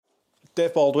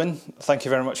Dave Baldwin, thank you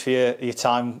very much for your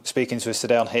time speaking to us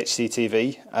today on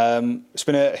HTTV. It's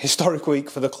been a historic week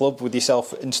for the club with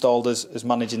yourself installed as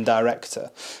Managing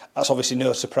Director. That's obviously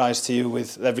no surprise to you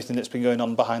with everything that's been going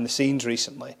on behind the scenes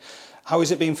recently. How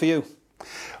has it been for you?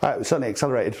 It certainly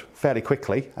accelerated fairly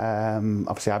quickly.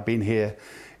 Obviously I've been here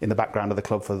in the background of the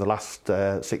club for the last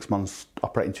 6 months,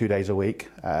 operating 2 days a week,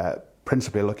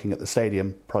 principally looking at the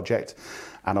stadium project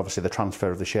and obviously the transfer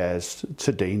of the shares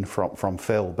to Dean from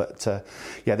Phil. But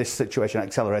yeah, this situation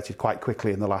accelerated quite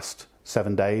quickly in the last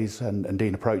 7 days, and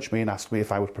Dean approached me and asked me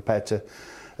if I was prepared to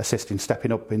assist in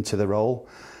stepping up into the role.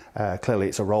 Clearly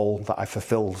it's a role that I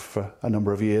fulfilled for a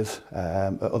number of years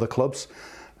at other clubs,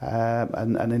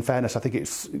 and in fairness I think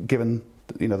it's given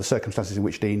the circumstances in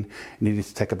which Dean needed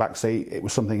to take a back seat, it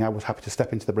was something I was happy to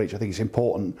step into the breach. I think it's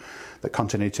important that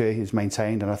continuity is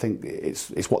maintained, and I think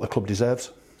it's what the club deserves.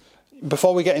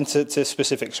 Before we get into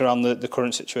specifics around the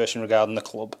current situation regarding the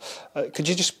club, could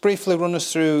you just briefly run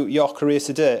us through your career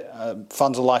to date?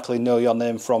 Fans will likely know your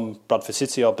name from Bradford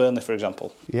City or Burnley, for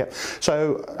example. Yeah,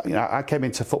 so I came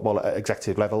into football at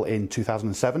executive level in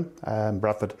 2007.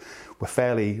 Bradford were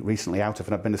fairly recently out of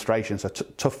an administration, so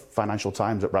tough financial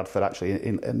times at Bradford actually,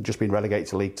 and just been relegated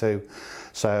to League Two.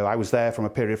 So I was there from a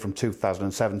period from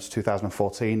 2007 to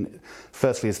 2014,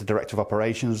 firstly as the Director of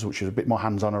Operations, which was a bit more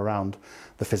hands-on around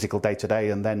the physical day-to-day,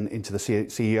 and then into the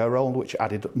CEO role, which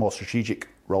added more strategic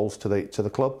roles to the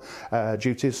club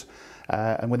duties.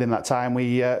 And within that time,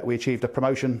 we achieved a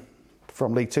promotion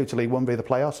from League Two to League One via the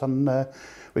playoffs, and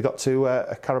we got to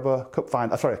a Carabao Cup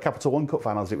final, a Capital One Cup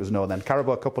final as it was known then,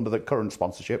 Carabao Cup under the current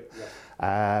sponsorship,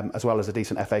 as well as a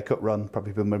decent FA Cup run.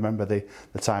 Probably remember the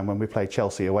time when we played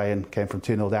Chelsea away and came from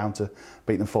 2-0 down to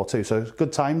beat them 4-2. So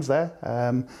good times there.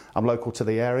 I'm local to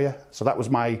the area, so that was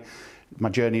my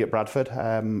journey at Bradford.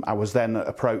 I was then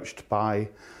approached by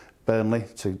Burnley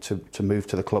to move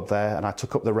to the club there, and I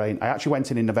took up the reign. I actually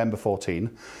went in November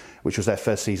 14, which was their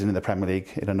first season in the Premier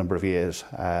League in a number of years.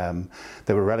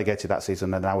 They were relegated that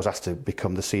season, and I was asked to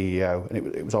become the CEO,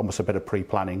 and it was almost a bit of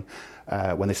pre-planning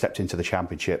when they stepped into the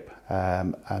Championship.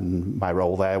 And my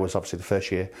role there was obviously the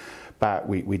first year back.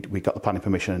 We got the planning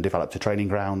permission and developed a training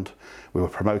ground. We were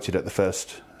promoted at the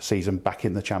first season back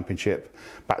in the Championship,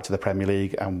 back to the Premier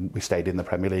League, and we stayed in the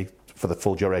Premier League for the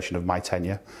full duration of my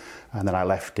tenure. And then I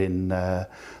left in the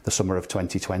summer of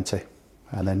 2020.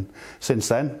 And then since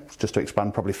then, just to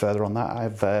expand probably further on that,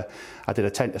 I did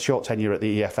a short tenure at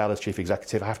the EFL as Chief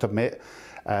Executive. I have to admit,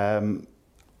 I'm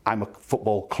a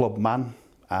football club man,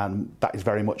 and that is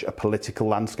very much a political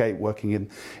landscape working in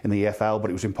the EFL, but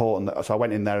it was important. So I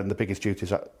went in there, and the biggest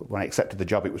duties, when I accepted the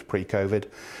job, it was pre-COVID.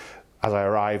 As I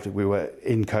arrived, we were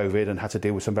in COVID and had to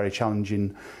deal with some very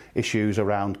challenging issues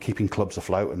around keeping clubs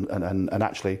afloat, and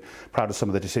actually proud of some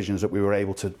of the decisions that we were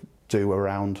able to do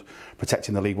around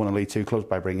protecting the League One and League Two clubs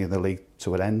by bringing the league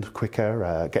to an end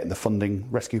quicker, getting the funding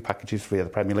rescue packages via the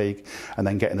Premier League, and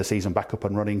then getting the season back up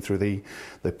and running through the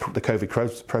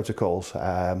COVID protocols.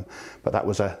 But that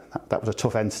was a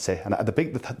tough entity, and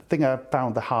the thing I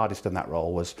found the hardest in that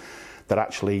role was that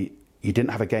actually you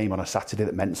didn't have a game on a Saturday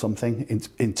that meant something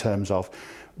in terms of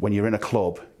when you're in a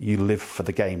club, you live for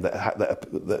the game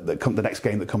the next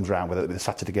game that comes around, whether it be the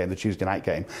Saturday game, the Tuesday night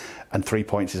game, and 3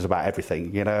 points is about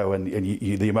everything, and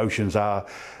the emotions are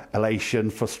elation,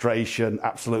 frustration,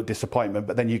 absolute disappointment.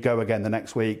 But then you go again the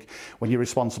next week. When you're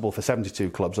responsible for 72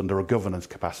 clubs under a governance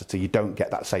capacity, you don't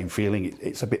get that same feeling.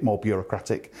 It's a bit more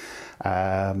bureaucratic.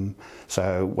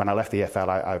 So when I left the EFL,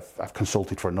 I've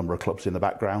consulted for a number of clubs in the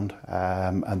background,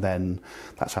 and then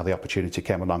that's how the opportunity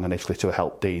came along initially to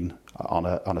help Dean on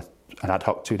an ad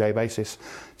hoc 2-day basis,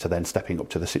 to then stepping up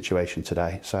to the situation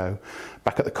today. So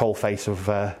back at the coalface of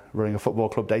running a football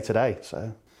club day to day.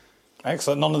 So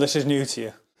excellent. None of this is new to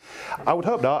you. I would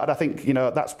hope not, and I think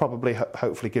that's probably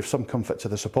hopefully gives some comfort to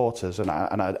the supporters, and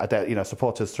I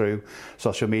supporters through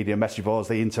social media, message boards,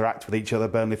 they interact with each other.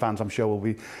 Burnley fans, I'm sure, will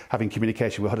be having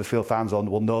communication with Huddersfield fans,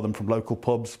 will know them from local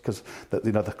pubs because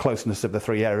the closeness of the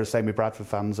three areas. Same with Bradford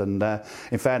fans, and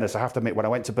in fairness, I have to admit, when I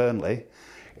went to Burnley,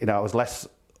 I was less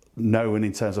known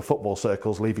in terms of football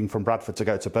circles leaving from Bradford to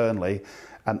go to Burnley,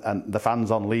 and the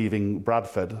fans on leaving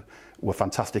Bradford were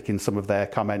fantastic in some of their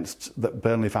comments that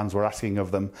Burnley fans were asking of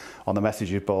them on the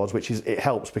message boards, it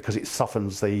helps because it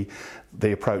softens the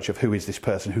approach of who is this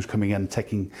person who's coming in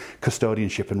taking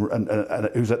custodianship and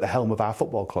who's at the helm of our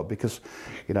football club, because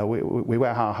we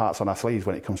wear our hearts on our sleeves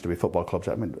when it comes to be football clubs.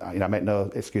 I mean, I make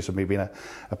no excuse of me being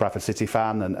a Bradford City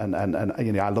fan, and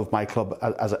I love my club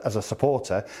as a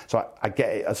supporter, so I get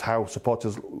it as how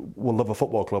supporters will love a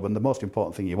football club, and the most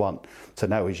important thing you want to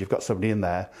know is you've got somebody in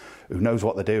there who knows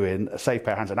what they're doing, a safe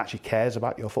pair of hands, and actually cares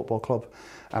about your football club.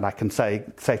 And I can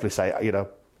safely say, you know,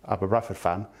 I'm a Bradford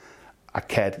fan. I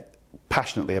cared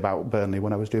passionately about Burnley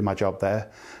when I was doing my job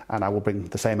there, and I will bring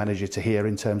the same energy to here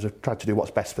in terms of trying to do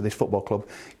what's best for this football club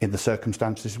in the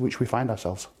circumstances in which we find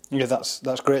ourselves. Yeah,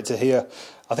 that's great to hear.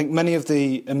 I think many of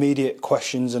the immediate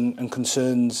questions and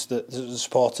concerns that the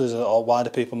supporters or wider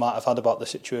people might have had about the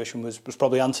situation was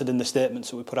probably answered in the statements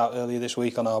that we put out earlier this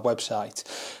week on our website.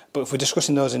 But if we're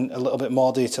discussing those in a little bit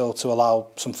more detail to allow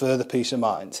some further peace of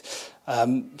mind,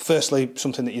 firstly,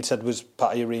 something that you'd said was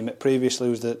part of your remit previously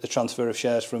was the transfer of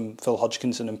shares from Phil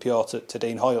Hodgkinson and Pure to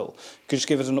Dean Hoyle. Could you just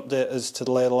give us an update as to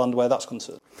the lay of the land where that's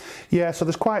concerned? Yeah, so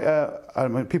there's quite I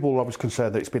mean, people are always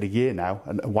concerned that it's been a year now,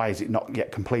 and why is it not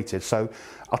yet completed? So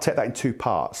I'll take that in two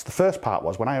parts. The first part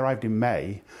was when I arrived in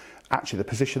May, actually the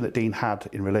position that Dean had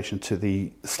in relation to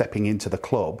the stepping into the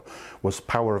club was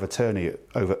power of attorney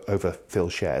over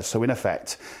Phil's shares. So in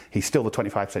effect, he's still the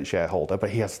 25% shareholder, but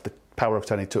he has the power of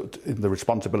attorney to the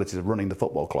responsibilities of running the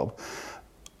football club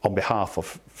on behalf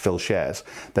of Phil's shares.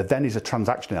 There then is a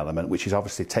transaction element, which is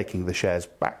obviously taking the shares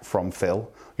back from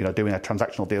Phil, you know, doing a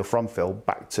transactional deal from Phil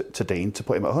back to Dean to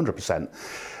put him at 100%.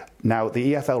 Now,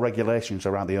 the EFL regulations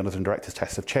around the owners and directors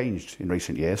test have changed in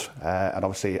recent years, and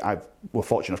obviously we're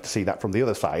fortunate enough to see that from the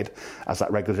other side as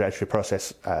that regulatory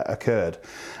process occurred.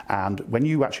 And when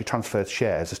you actually transfer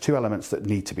shares, there's two elements that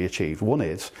need to be achieved. One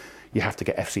is you have to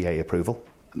get FCA approval.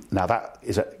 Now that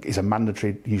is a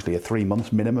mandatory, usually a 3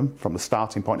 months minimum from the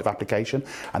starting point of application,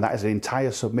 and that is the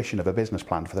entire submission of a business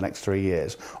plan for the next 3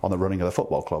 years on the running of the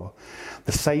football club.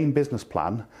 The same business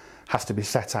plan has to be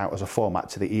set out as a format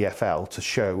to the EFL to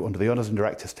show under the owners and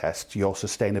directors test your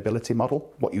sustainability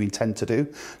model, what you intend to do.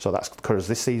 So that covers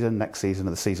this season, next season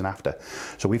and the season after.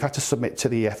 So we've had to submit to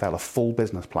the EFL a full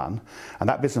business plan, and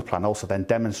that business plan also then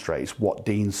demonstrates what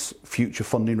Dean's future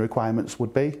funding requirements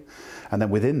would be. And then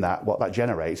within that, what that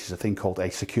generates is a thing called a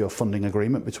secure funding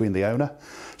agreement between the owner.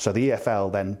 So the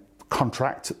EFL then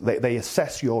contract, they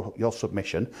assess your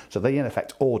submission, so they in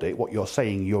effect audit what you're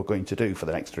saying you're going to do for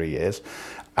the next 3 years,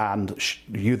 and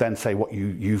you then say what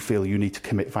you feel you need to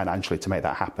commit financially to make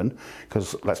that happen,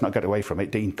 because let's not get away from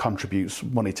it, Dean contributes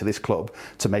money to this club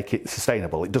to make it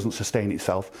sustainable. It doesn't sustain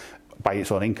itself by its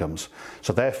own incomes,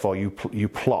 so therefore you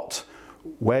plot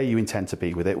where you intend to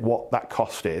be with it, what that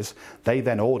cost is. They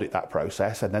then audit that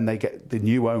process, and then they get the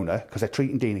new owner, because they're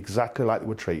treating Dean exactly like they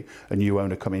would treat a new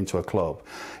owner coming into a club,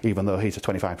 even though he's a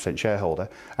 25% shareholder,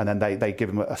 and then they give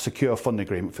him a secure funding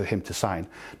agreement for him to sign.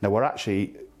 Now we're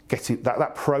actually getting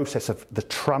that process of the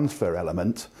transfer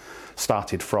element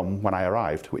started from when I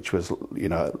arrived, which was, you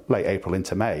know, late April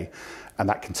into May, and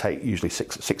that can take usually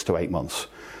six to 8 months.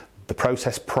 The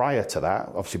process prior to that,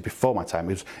 obviously before my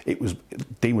time,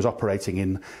 Dean was operating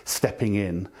in stepping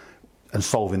in and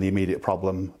solving the immediate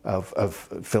problem of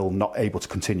Phil not able to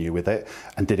continue with it,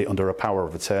 and did it under a power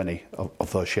of attorney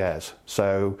of those shares.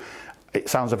 So it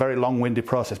sounds a very long-winded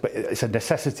process, but it's a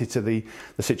necessity to the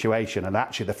situation, and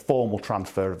actually the formal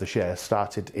transfer of the shares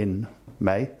started in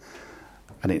May,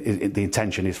 and the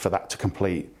intention is for that to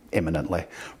complete imminently,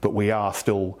 but we are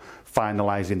still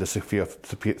finalising the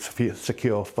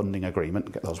secure funding agreement,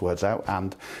 get those words out,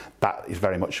 and that is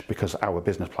very much because our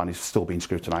business plan is still being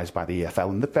scrutinised by the EFL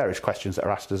and the various questions that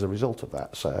are asked as a result of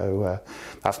that. So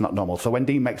that's not normal. So when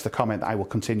Dean makes the comment that I will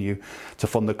continue to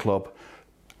fund the club,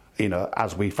 you know,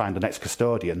 as we find the next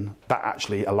custodian, that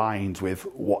actually aligns with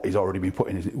what is already been put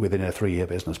in within a 3-year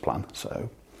business plan. So.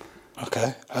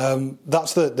 Okay,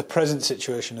 that's the present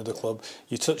situation of the club.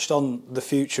 You touched on the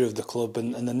future of the club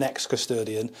and the next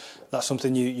custodian. That's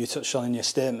something you touched on in your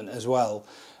statement as well.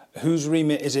 Whose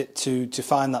remit is it to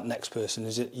find that next person?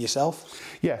 Is it yourself?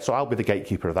 Yeah, so I'll be the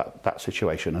gatekeeper of that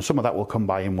situation, and some of that will come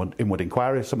by inward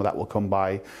inquiries, some of that will come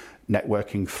by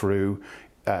networking through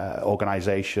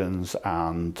organisations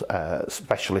and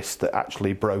specialists that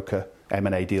actually broker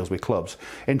M&A deals with clubs.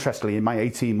 Interestingly, in my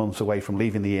 18 months away from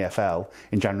leaving the EFL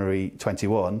in January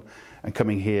 21 and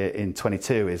coming here in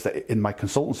 22, is that in my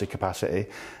consultancy capacity,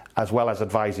 as well as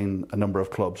advising a number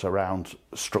of clubs around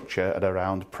structure and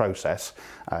around process,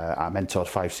 I mentored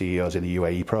 5 CEOs in the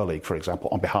UAE Pro League, for example,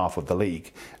 on behalf of the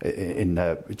league between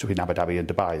Abu Dhabi and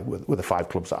Dubai, with the 5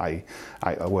 clubs that I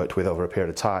worked with over a period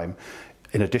of time.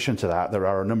 In addition to that, there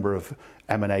are a number of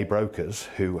M&A brokers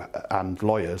and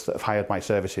lawyers that have hired my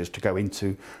services to go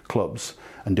into clubs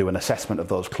and do an assessment of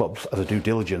those clubs as a due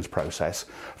diligence process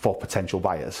for potential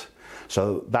buyers.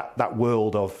 So that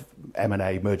world of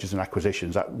M&A, mergers and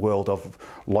acquisitions, that world of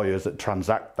lawyers that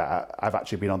transact that, I've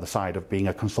actually been on the side of being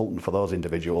a consultant for those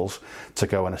individuals to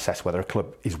go and assess whether a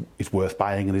club is worth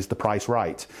buying and is the price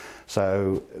right.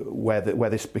 So where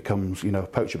this becomes,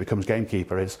 poacher becomes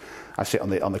gamekeeper, is I sit on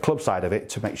the club side of it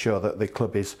to make sure that the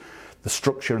club is, the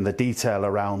structure and the detail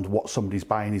around what somebody's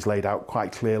buying is laid out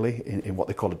quite clearly in what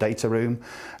they call a data room,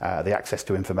 the access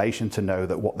to information to know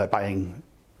that what they're buying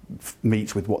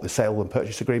meets with what the sale and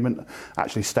purchase agreement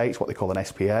actually states, what they call an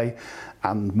SPA,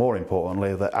 and more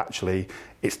importantly that actually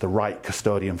it's the right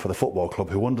custodian for the football club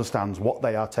who understands what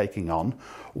they are taking on,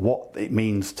 what it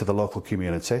means to the local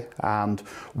community, and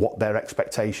what their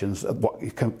expectations, what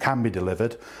can be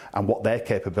delivered, and what their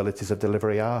capabilities of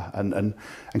delivery are. And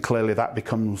clearly that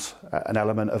becomes an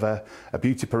element of a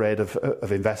beauty parade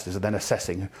of investors, and then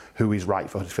assessing who is right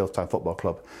for Huddersfield Town Football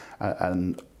Club.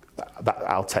 And that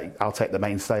I'll take the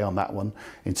mainstay on that one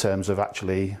in terms of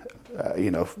actually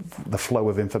the flow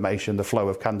of information, the flow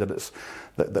of candidates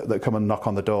that come and knock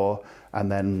on the door,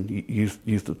 and then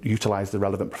utilise the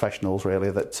relevant professionals really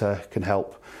that can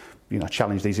help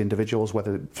challenge these individuals,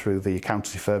 whether through the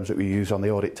accountancy firms that we use on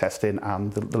the audit testing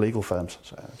and the legal firms.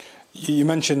 So. You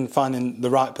mentioned finding the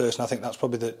right person. I think that's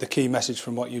probably the key message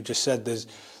from what you just said.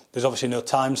 There's obviously no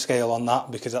time scale on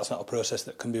that, because that's not a process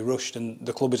that can be rushed, and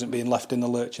the club isn't being left in the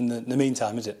lurch in the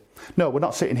meantime, is it? No, we're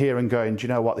not sitting here and going, do you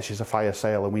know what, this is a fire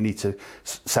sale and we need to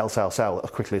sell as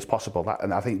quickly as possible.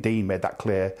 And I think Dean made that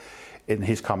clear in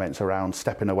his comments around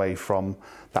stepping away from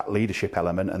that leadership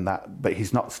element, but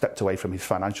he's not stepped away from his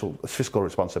fiscal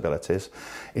responsibilities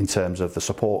in terms of the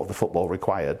support of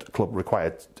the club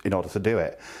required in order to do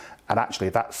it. And actually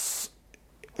that's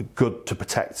good to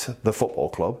protect the football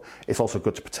club. It's also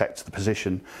good to protect the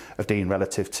position of Dean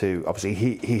relative to, obviously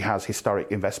he has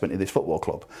historic investment in this football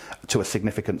club to a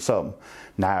significant sum.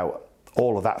 Now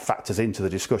all of that factors into the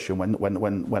discussion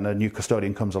when a new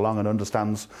custodian comes along and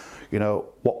understands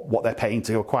what they're paying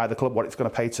to acquire the club, what it's going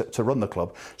to pay to run the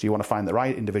club. So you want to find the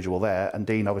right individual there, and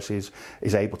Dean obviously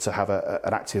is able to have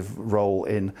an active role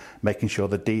in making sure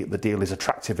the deal is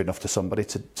attractive enough to somebody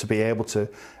to be able to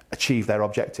achieve their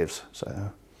objectives.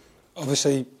 So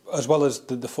obviously, as well as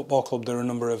the football club, there are a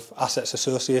number of assets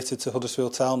associated to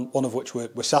Huddersfield Town, one of which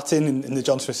we're sat in the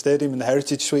John Smith Stadium in the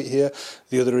Heritage Suite here.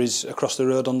 The other is across the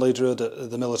road on Leeds Road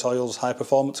at the Millet Oils High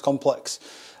Performance Complex.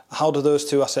 How do those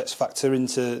two assets factor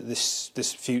into this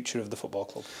future of the football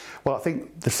club? Well, I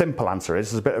think the simple answer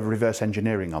is, there's a bit of reverse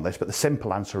engineering on this, but the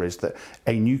simple answer is that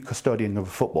a new custodian of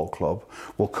a football club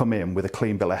will come in with a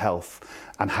clean bill of health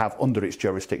and have under its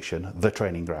jurisdiction the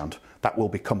training ground. That will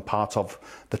become part of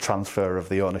the transfer of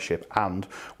the ownership, and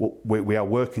we are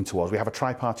working towards, we have a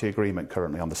tri-party agreement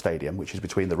currently on the stadium, which is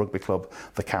between the rugby club,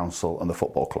 the council and the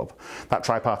football club. That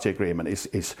tri-party agreement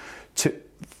is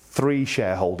 3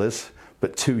 shareholders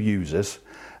but 2 users.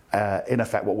 In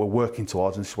effect, what we're working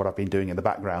towards, and this is what I've been doing in the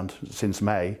background since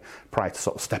May, prior to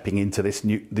sort of stepping into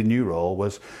the new role,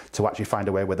 was to actually find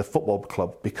a way where the football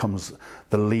club becomes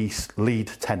the lead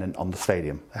tenant on the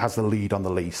stadium. It has the lead on the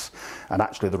lease, and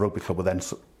actually the rugby club will then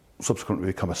subsequently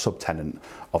become a subtenant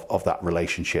of that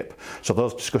relationship. So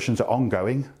those discussions are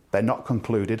ongoing. They're not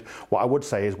concluded. What I would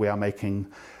say is we are making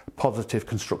positive,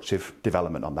 constructive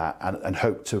development on that, and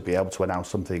hope to be able to announce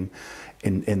something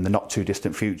in the not too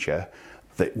distant future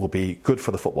that will be good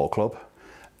for the football club,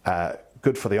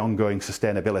 good for the ongoing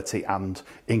sustainability and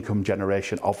income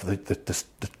generation of the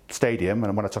stadium.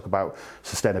 And when I talk about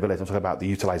sustainability, I'm talking about the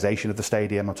utilisation of the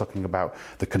stadium, I'm talking about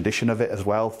the condition of it as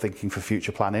well, thinking for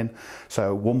future planning.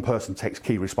 So one person takes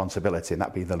key responsibility, and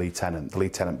that being the lead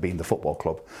tenant being the football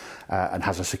club, and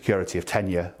has a security of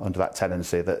tenure under that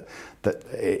tenancy that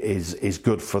is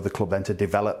good for the club then to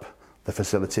develop the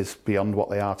facilities beyond what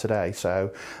they are today.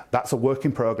 So that's a work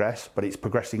in progress, but it's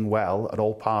progressing well, and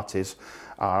all parties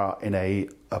are in a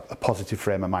positive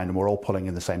frame of mind, and we're all pulling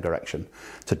in the same direction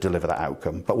to deliver that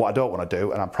outcome. But what I don't want to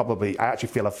do, and I actually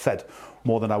feel I've said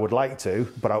more than I would like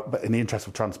to, but in the interest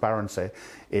of transparency,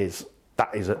 is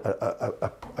that is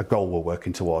a goal we're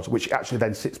working towards, which actually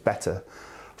then sits better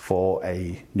for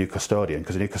a new custodian,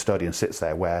 because a new custodian sits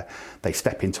there where they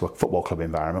step into a football club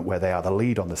environment where they are the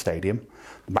lead on the stadium,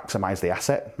 maximise the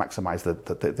asset, maximise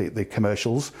the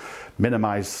commercials,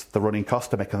 minimise the running cost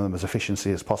to make them as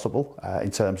efficiency as possible, in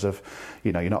terms of,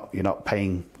 you're not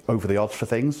paying over the odds for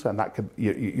things, and that could,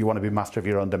 you want to be master of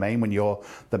your own domain when you're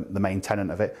the main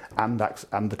tenant of it, and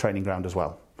the training ground as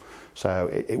well. So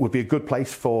it would be a good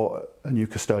place for a new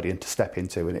custodian to step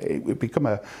into, and it would become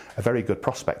a very good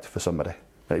prospect for somebody.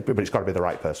 But it's got to be the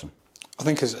right person. I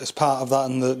think as part of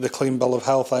that and the clean bill of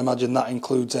health, I imagine that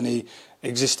includes any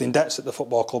existing debts that the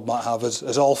football club might have,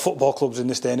 as all football clubs in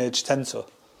this day and age tend to.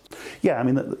 Yeah, I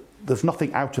mean, there's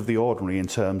nothing out of the ordinary in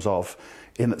terms of,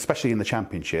 especially in the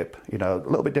Championship, a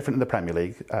little bit different in the Premier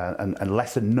League and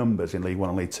lesser numbers in League One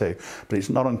and League Two. But it's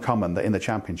not uncommon that in the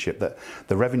Championship that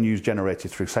the revenues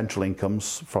generated through central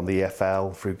incomes from the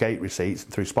EFL, through gate receipts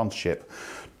and through sponsorship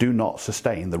do not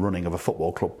sustain the running of a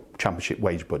football club Championship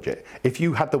wage budget. If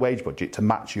you had the wage budget to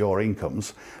match your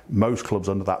incomes, most clubs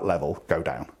under that level go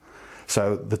down.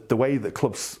 So the way that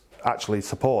clubs actually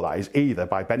support that is either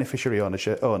by beneficiary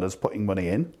owners putting money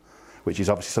in, which is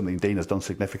obviously something Dean has done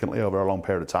significantly over a long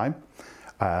period of time,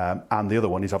 and the other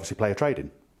one is obviously player trading.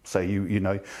 So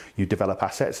you develop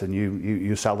assets and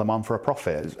you sell them on for a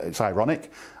profit. It's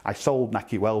ironic. I sold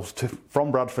Naki Wells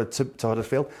from Bradford to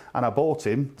Huddersfield, and I bought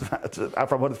him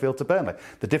from Huddersfield to Burnley.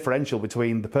 The differential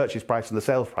between the purchase price and the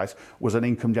sales price was an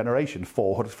income generation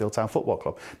for Huddersfield Town Football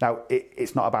Club. Now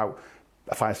it's not about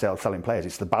a fire sale selling players,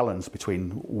 it's the balance between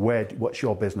what's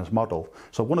your business model.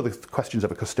 So one of the questions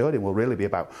of a custodian will really be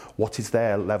about what is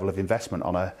their level of investment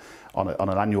on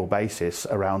an annual basis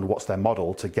around what's their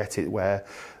model to get it where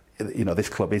this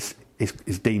club is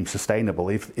deemed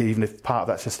sustainable, even if part of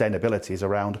that sustainability is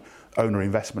around owner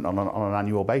investment on an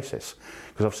annual basis.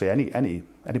 Because obviously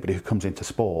anybody who comes into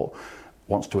sport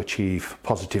wants to achieve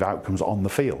positive outcomes on the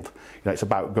field. It's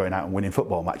about going out and winning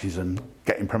football matches and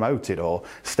getting promoted or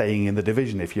staying in the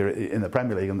division if you're in the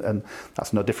Premier League, and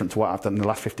that's no different to what I've done in the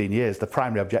last 15 years. The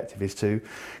primary objective is to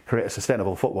create a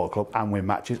sustainable football club and win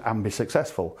matches and be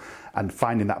successful, and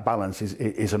finding that balance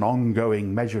is an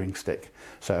ongoing measuring stick.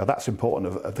 So that's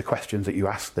important of the questions that you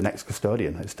ask the next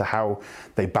custodian as to how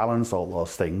they balance all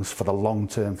those things for the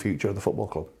long-term future of the football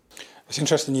club. It's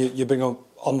interesting you bring up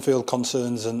on-field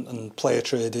concerns and player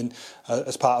trading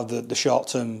as part of the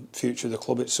short-term future of the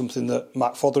club. It's something that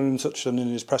Matt Fotheringham touched on in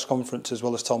his press conference, as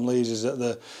well as Tom Lees, is that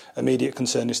the immediate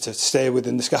concern is to stay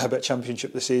within the Sky Bet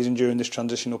Championship this season during this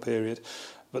transitional period.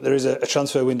 But there is a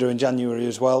transfer window in January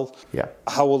as well. Yeah.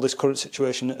 How will this current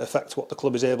situation affect what the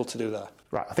club is able to do there?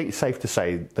 Right, I think it's safe to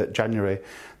say that January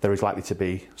there is likely to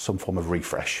be some form of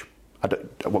refresh. I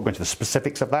won't go into the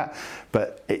specifics of that,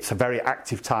 but it's a very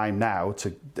active time now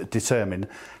to determine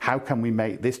how can we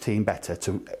make this team better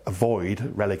to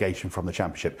avoid relegation from the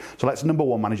Championship. So let's, number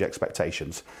one, manage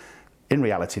expectations. In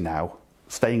reality now,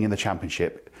 staying in the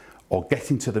Championship or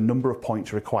getting to the number of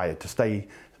points required to stay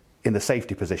in the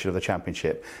safety position of the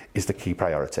Championship is the key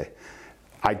priority.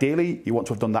 Ideally, you want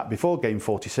to have done that before game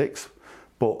 46,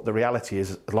 but the reality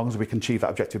is, as long as we can achieve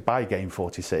that objective by game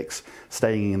 46,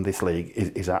 staying in this league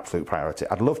is an absolute priority.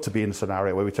 I'd love to be in a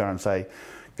scenario where we turn and say,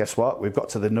 guess what, we've got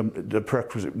to the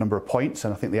prerequisite number of points,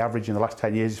 and I think the average in the last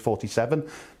 10 years is 47.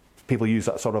 People use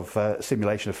that sort of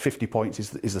simulation of 50 points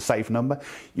is the safe number.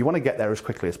 You want to get there as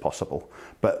quickly as possible.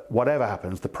 But whatever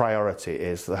happens, the priority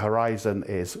is, the horizon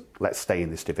is, let's stay in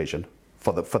this division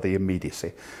for the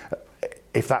immediacy.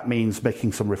 If that means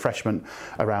making some refreshment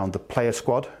around the player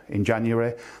squad in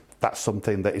January, that's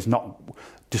something that is not...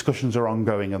 Discussions are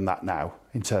ongoing on that now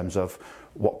in terms of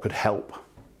what could help,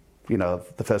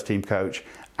 the first team coach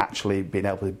actually being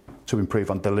able to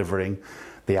improve on delivering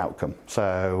the outcome.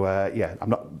 So,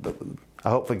 I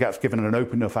hope that's given an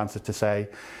open enough answer to say,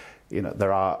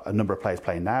 there are a number of players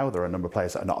playing now, there are a number of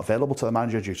players that are not available to the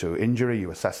manager due to injury.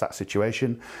 You assess that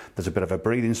situation. There's a bit of a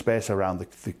breathing space around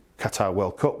the Qatar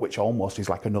World Cup, which almost is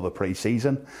like another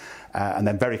pre-season. And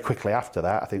then very quickly after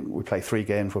that, I think we play 3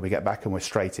 games when we get back and we're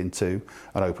straight into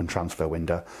an open transfer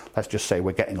window. Let's just say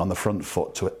we're getting on the front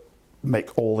foot to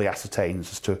make all the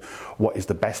ascertains as to what is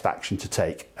the best action to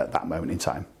take at that moment in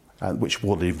time, which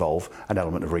will involve an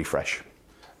element of refresh.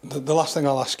 The last thing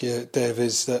I'll ask you, Dave,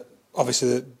 is that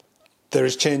obviously there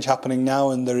is change happening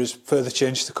now and there is further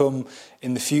change to come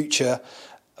in the future.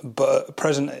 But at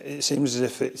present, it seems as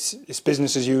if it's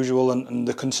business as usual, and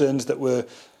the concerns that were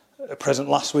present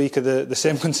last week are the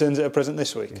same concerns that are present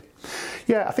this week.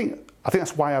 Yeah, I think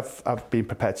that's why I've been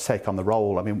prepared to take on the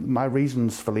role. I mean, my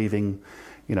reasons for leaving,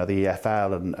 the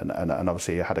EFL and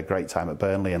obviously I had a great time at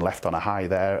Burnley and left on a high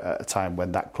there at a time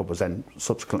when that club was then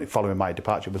subsequently following my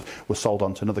departure was sold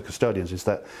on to another custodians, is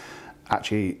that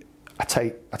actually I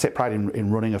take pride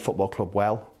in running a football club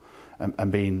well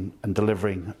and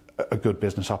delivering a good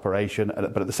business operation,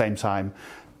 but at the same time,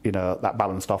 that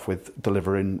balanced off with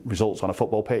delivering results on a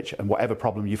football pitch, and whatever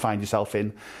problem you find yourself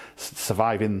in,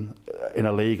 surviving in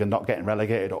a league and not getting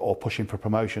relegated or pushing for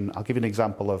promotion. I'll give you an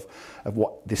example of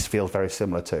what this feels very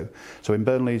similar to. So in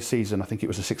Burnley's season, I think it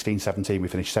was a 16-17, we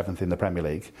finished 7th in the Premier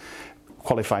League,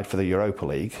 qualified for the Europa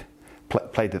League,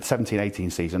 played the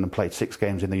 17-18 season and played 6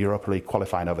 games in the Europa League,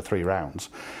 qualifying over 3 rounds.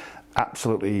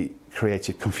 absolutely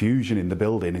created confusion in the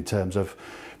building in terms of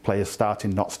players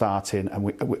starting, not starting,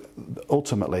 and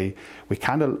ultimately we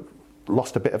kind of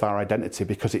lost a bit of our identity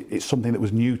because it's something that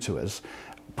was new to us,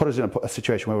 put us in a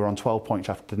situation where we were on 12 points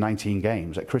after 19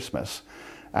 games at Christmas,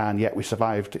 and yet we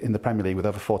survived in the Premier League with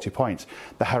over 40 points.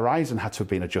 The horizon had to have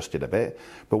been adjusted a bit,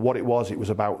 but what it was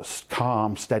about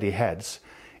calm, steady heads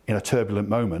in a turbulent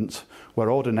moment where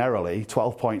ordinarily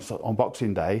 12 points on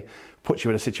Boxing Day puts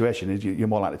you in a situation you're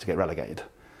more likely to get relegated.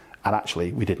 And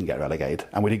actually, we didn't get relegated,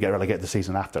 and we didn't get relegated the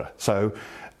season after. So,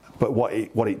 but what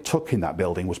it took in that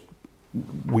building was,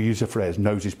 we use the phrase,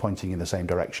 noses pointing in the same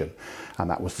direction, and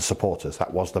that was the supporters,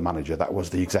 that was the manager, that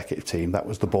was the executive team, that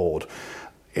was the board.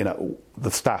 You know, the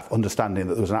staff understanding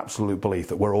that there was an absolute belief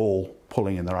that we're all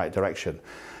pulling in the right direction.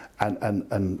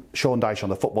 And Sean Dyche on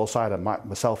the football side and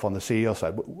myself on the CEO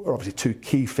side were obviously two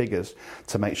key figures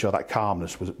to make sure that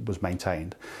calmness was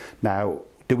maintained. Now,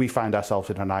 do we find ourselves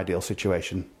in an ideal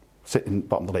situation sitting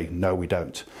bottom of the league? No, we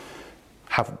don't.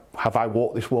 Have I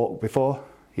walked this walk before?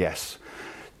 Yes.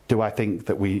 Do I think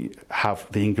that we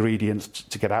have the ingredients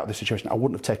to get out of this situation? I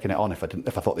wouldn't have taken it on if I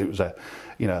thought it was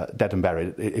dead and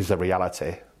buried. It is the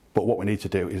reality. But what we need to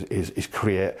do is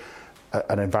create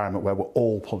an environment where we're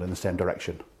all pulling in the same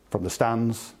direction, from the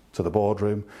stands to the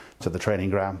boardroom to the training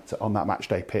ground to on that match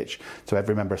day pitch to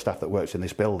every member of staff that works in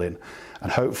this building.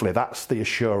 And hopefully that's the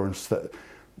assurance that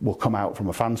will come out from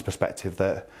a fan's perspective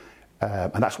that.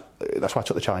 And that's why I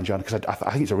took the challenge on, because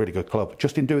I think it's a really good club.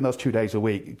 Just in doing those 2 days a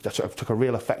week, I sort of took a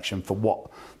real affection for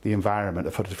what the environment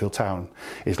of Huddersfield Town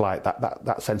is like.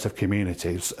 That sense of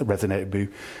community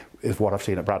resonated with what I've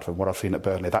seen at Bradford, what I've seen at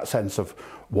Burnley. That sense of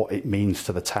what it means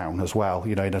to the town as well.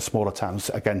 You know, in a smaller town,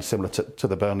 again similar to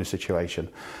the Burnley situation.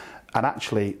 And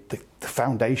actually, the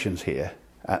foundations here.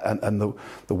 And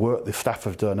the work the staff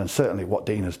have done, and certainly what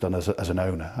Dean has done as an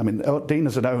owner. I mean, Dean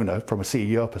as an owner, from a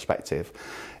CEO perspective,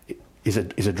 is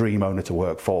a dream owner to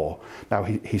work for. Now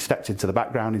he stepped into the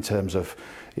background in terms of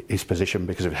his position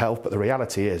because of health, but the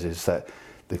reality is that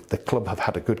the club have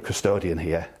had a good custodian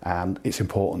here, and it's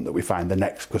important that we find the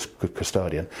next good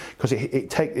custodian, because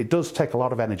it does take a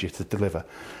lot of energy to deliver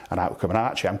an outcome. And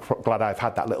actually, I'm glad I've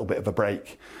had that little bit of a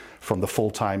break from the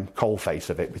full-time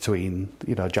coalface of it between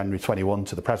January 21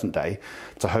 to the present day,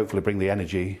 to hopefully bring the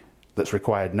energy that's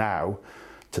required now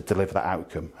to deliver that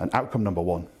outcome. And outcome number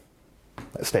one,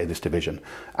 let's stay in this division.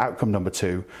 Outcome number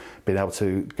two, being able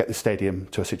to get the stadium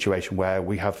to a situation where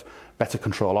we have better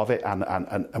control of it and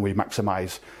we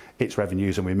maximise its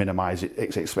revenues and we minimise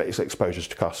its exposures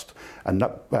to cost. And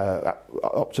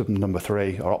action number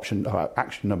three,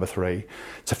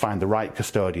 to find the right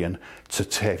custodian to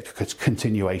take a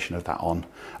continuation of that on.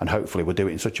 And hopefully we'll do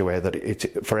it in such a way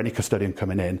that for any custodian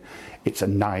coming in, it's a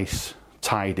nice,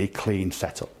 tidy, clean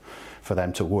setup for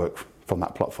them to work from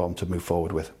that platform to move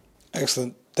forward with.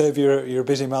 Excellent. Dave, you're a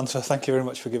busy man, so thank you very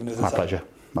much for giving us the time.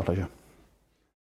 My pleasure.